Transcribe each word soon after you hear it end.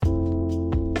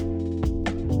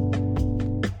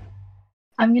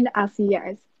I'm gonna ask you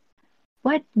guys,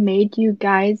 what made you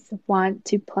guys want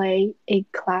to play a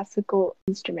classical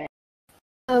instrument?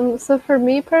 So for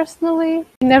me personally,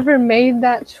 I never made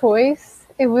that choice.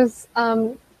 It was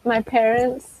my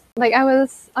parents. Like I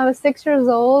was 6 years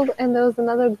old, and there was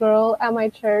another girl at my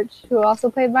church who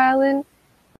also played violin.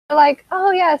 They're like,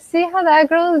 oh yeah, see how that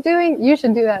girl is doing? You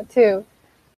should do that too.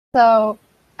 So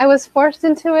I was forced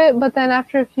into it, but then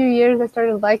after a few years, I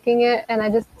started liking it, and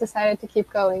I just decided to keep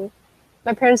going.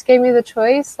 My parents gave me the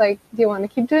choice, like, do you want to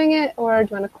keep doing it, or do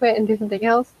you want to quit and do something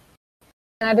else?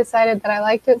 And I decided that I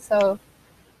liked it, so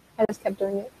I just kept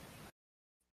doing it.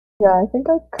 Yeah, I think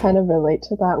I kind of relate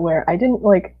to that where I didn't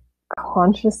like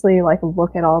consciously like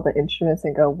look at all the instruments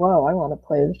and go, "Whoa, I want to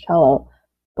play the cello."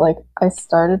 Like I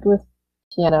started with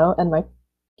piano and my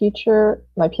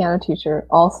piano teacher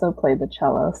also played the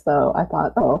cello, so I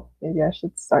thought, "Oh, maybe I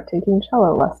should start taking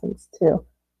cello lessons too."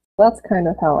 That's kind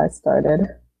of how I started.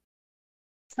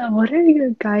 So, what are your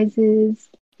guys'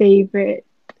 favorite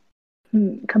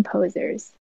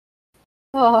composers?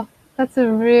 Oh, that's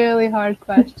a really hard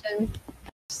question.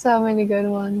 So many good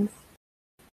ones.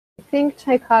 I think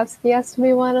Tchaikovsky has to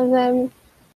be one of them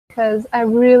because I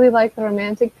really like the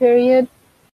Romantic period,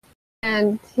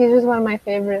 and he's just one of my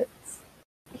favorites.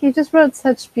 He just wrote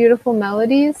such beautiful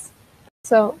melodies,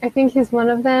 so I think he's one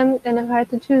of them. And if I had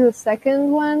to choose a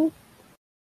second one,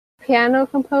 piano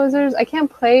composers, I can't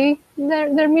play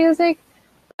their music,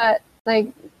 but like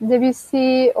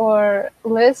Debussy or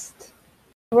Liszt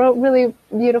wrote really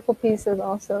beautiful pieces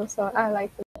also, so I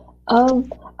like them.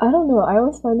 I don't know. I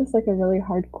always find this like a really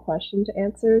hard question to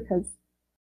answer because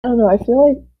I don't know. I feel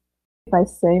like if I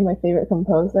say my favorite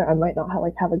composer, I might not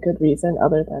have a good reason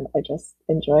other than I just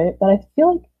enjoy it. But I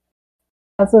feel like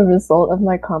as a result of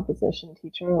my composition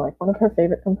teacher, like one of her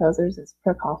favorite composers is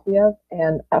Prokofiev,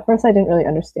 and at first I didn't really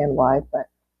understand why, but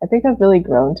I think I've really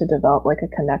grown to develop like a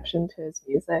connection to his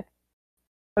music,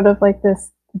 sort of like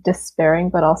this despairing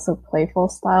but also playful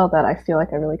style that I feel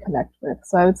like I really connect with.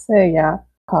 So I would say, yeah,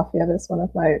 Prokofiev is one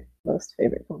of my most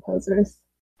favorite composers.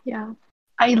 Yeah,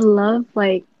 I love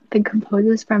like the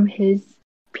composers from his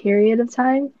period of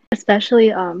time, especially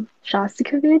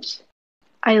Shostakovich.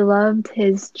 I loved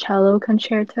his cello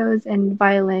concertos and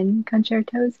violin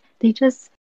concertos. They just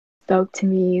spoke to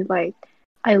me. Like,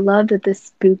 I loved the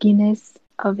spookiness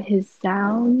of his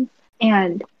sound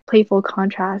and playful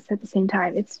contrast at the same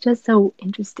time. It's just so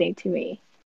interesting to me.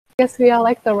 I guess we all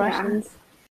like the Yeah. Russians.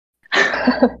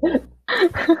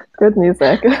 Good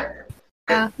music.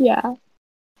 Yeah. Yeah.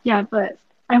 Yeah, but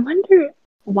I wonder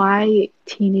why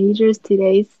teenagers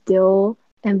today still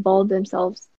involve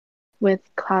themselves with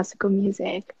classical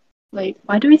music. Like,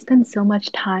 why do we spend so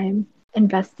much time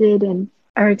invested in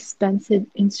our expensive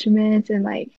instruments and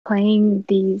like playing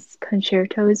these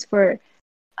concertos for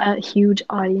a huge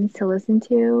audience to listen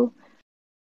to?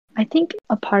 I think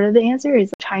a part of the answer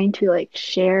is trying to like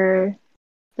share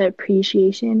the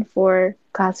appreciation for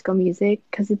classical music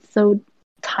because it's so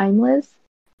timeless.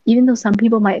 Even though some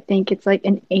people might think it's like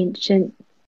an ancient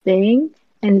thing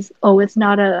and it's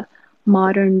not a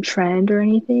modern trend or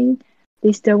anything,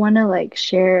 they still want to like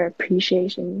share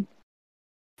appreciation.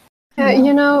 You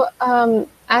Yeah, know?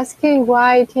 asking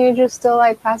why teenagers still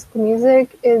like classical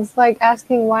music is like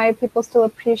asking why people still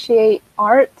appreciate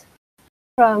art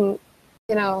from,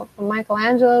 from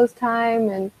Michelangelo's time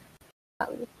and,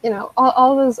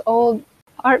 all those old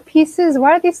art pieces.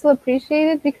 Why are they still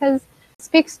appreciated? Because it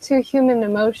speaks to human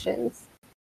emotions.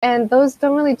 And those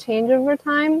don't really change over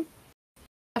time.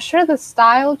 Sure, the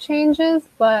style changes,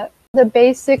 but the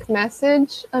basic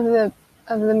message of the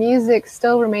music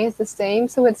still remains the same.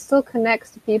 So it still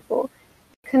connects to people.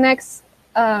 It connects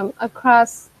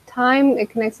across time. It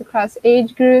connects across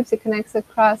age groups. It connects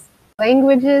across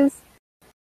languages.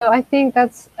 So I think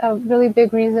that's a really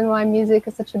big reason why music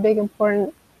is such an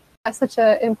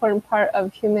important part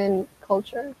of human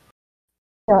culture.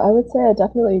 Yeah, I would say I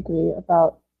definitely agree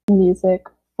about music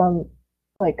from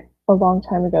like a long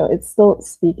time ago. It's still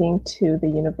speaking to the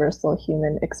universal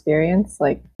human experience.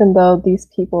 Like, even though these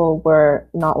people were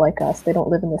not like us, they don't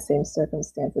live in the same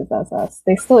circumstances as us,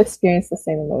 they still experience the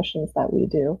same emotions that we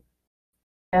do.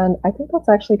 And I think that's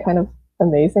actually kind of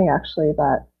amazing, actually,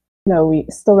 that, we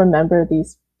still remember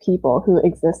these people who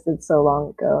existed so long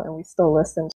ago and we still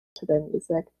listen to their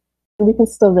music. And we can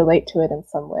still relate to it in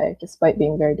some way, despite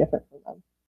being very different from them.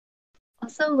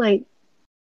 Also, like,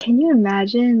 can you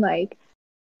imagine like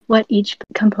what each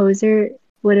composer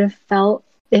would have felt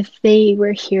if they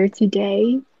were here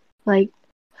today? Like,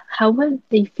 how would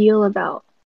they feel about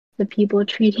the people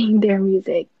treating their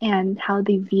music and how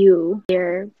they view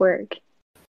their work?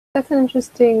 That's an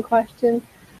interesting question.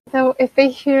 So if they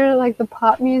hear like the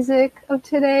pop music of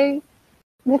today,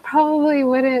 they probably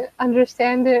wouldn't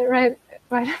understand it right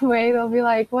away. They'll be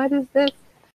like, "What is this?"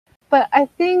 But I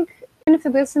think even if they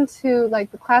listen to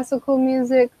like the classical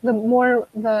music,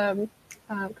 the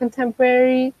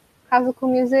contemporary classical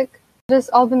music, just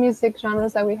all the music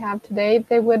genres that we have today,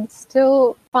 they would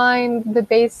still find the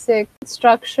basic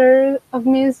structure of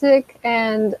music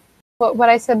and what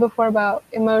I said before about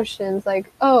emotions,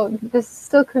 like, oh, this is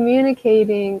still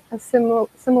communicating a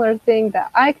similar thing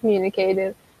that I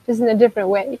communicated, just in a different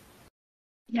way.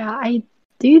 Yeah, I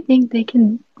do think they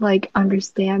can like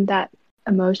understand that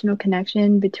emotional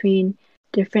connection between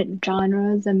different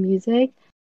genres of music.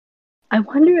 I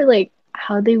wonder like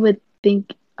how they would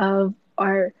think of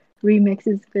our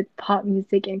remixes with pop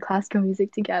music and classical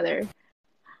music together.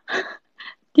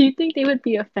 Do you think they would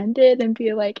be offended and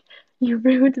be like, "You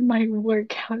ruined my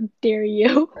work, how dare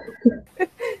you?" It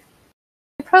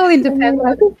probably I depends mean,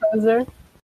 on the composer.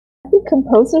 I think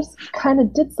composers kind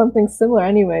of did something similar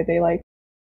anyway. They like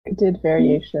did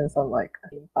variations on like a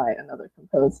theme by another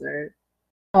composer.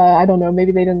 I don't know,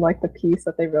 maybe they didn't like the piece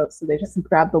that they wrote, so they just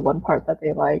grabbed the one part that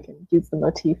they like and used the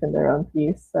motif in their own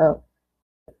piece. So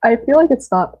I feel like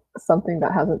it's not something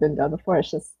that hasn't been done before.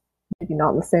 It's just maybe not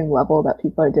on the same level that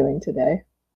people are doing today.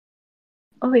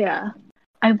 Oh yeah.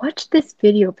 I watched this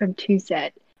video from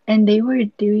TwoSet and they were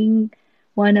doing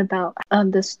one about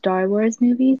the Star Wars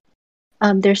movies.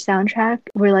 Their soundtrack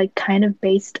were like kind of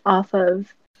based off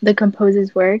of the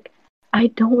composer's work. I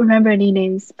don't remember any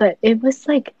names, but it was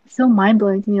like so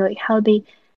mind-blowing to me like how they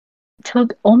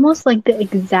took almost like the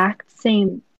exact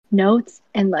same notes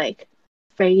and like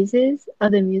phrases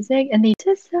of the music and they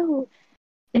just so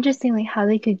interesting like how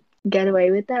they could get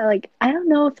away with that. Like I don't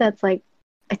know if that's like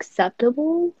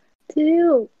acceptable to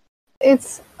do.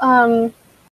 It's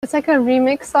it's like a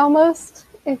remix almost,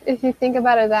 if you think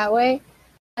about it that way.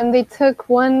 And they took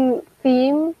one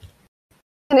theme,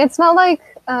 and it's not like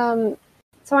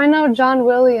so I know John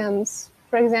Williams,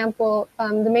 for example,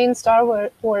 the main Star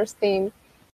Wars theme.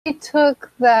 He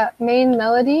took the main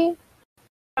melody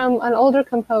from an older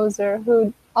composer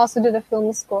who also did a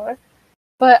film score.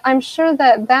 But I'm sure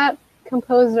that that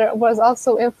composer was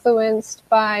also influenced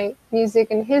by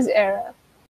music in his era.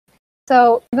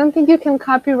 So I don't think you can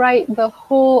copyright the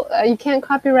whole. You can't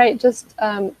copyright just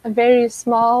a very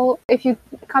small. If you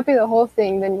copy the whole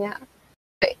thing, then yeah.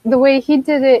 The way he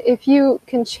did it, if you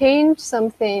can change some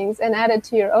things and add it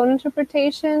to your own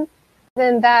interpretation,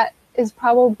 then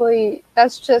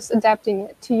that's just adapting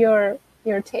it to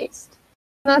your taste.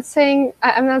 I'm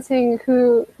not saying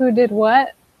who did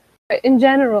what, but in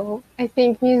general, I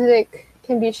think music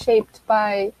can be shaped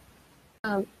by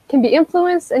can be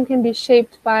influenced and can be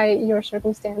shaped by your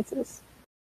circumstances.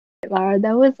 Lara,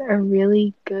 that was a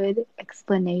really good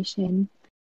explanation.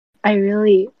 I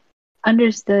really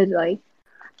understood like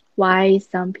why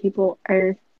some people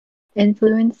are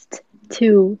influenced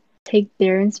to take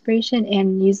their inspiration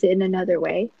and use it in another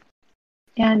way.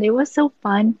 And it was so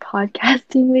fun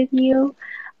podcasting with you.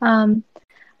 Um,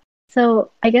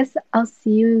 so I guess I'll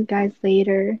see you guys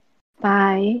later.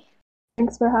 Bye.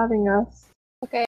 Thanks for having us.